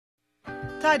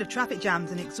Tired of traffic jams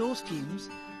and exhaust fumes?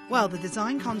 Well, the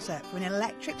design concept for an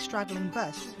electric straddling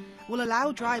bus will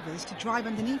allow drivers to drive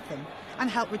underneath them and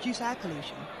help reduce air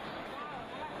pollution.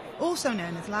 Also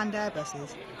known as land air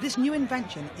buses, this new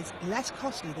invention is less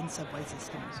costly than subway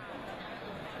systems.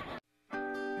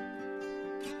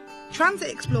 Transit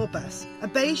Explore Bus, a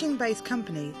Beijing-based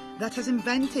company that has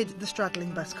invented the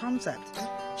straddling bus concept,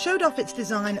 showed off its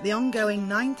design at the ongoing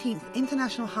 19th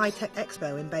International High-Tech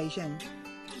Expo in Beijing.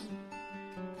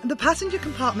 The passenger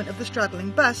compartment of the straddling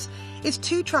bus is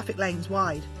 2 traffic lanes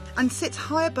wide and sits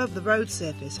high above the road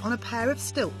surface on a pair of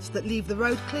stilts that leave the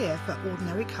road clear for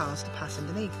ordinary cars to pass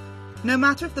underneath. No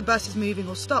matter if the bus is moving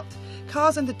or stopped,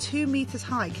 cars under 2 metres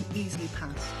high can easily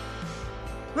pass.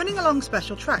 Running along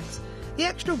special tracks, the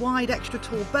extra-wide,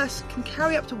 extra-tall bus can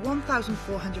carry up to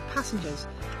 1,400 passengers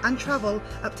and travel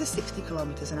up to 60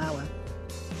 kilometres an hour.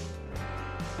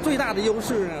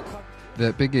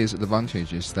 The biggest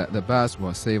advantage is that the bus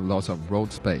will save lots of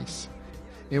road space.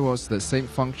 It was the same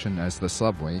function as the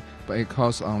subway, but it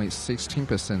costs only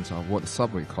 16% of what the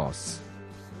subway costs.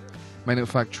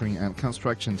 Manufacturing and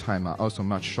construction time are also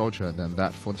much shorter than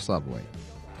that for the subway.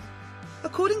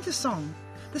 According to Song,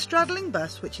 the straddling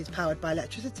bus, which is powered by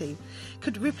electricity,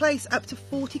 could replace up to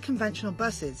 40 conventional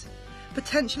buses,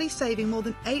 potentially saving more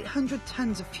than 800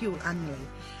 tonnes of fuel annually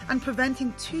and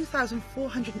preventing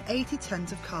 2,480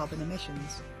 tonnes of carbon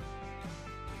emissions.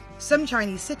 Some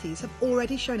Chinese cities have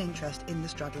already shown interest in the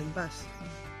straddling bus.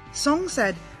 Song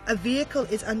said a vehicle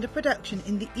is under production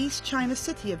in the East China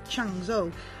city of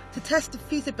Changzhou to test the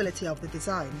feasibility of the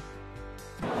design.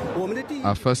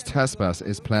 Our first test bus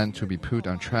is planned to be put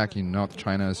on track in North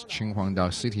China's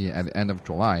Qinhuangdao city at the end of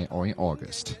July or in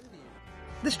August.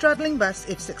 The straddling bus,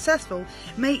 if successful,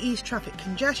 may ease traffic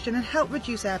congestion and help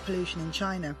reduce air pollution in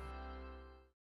China.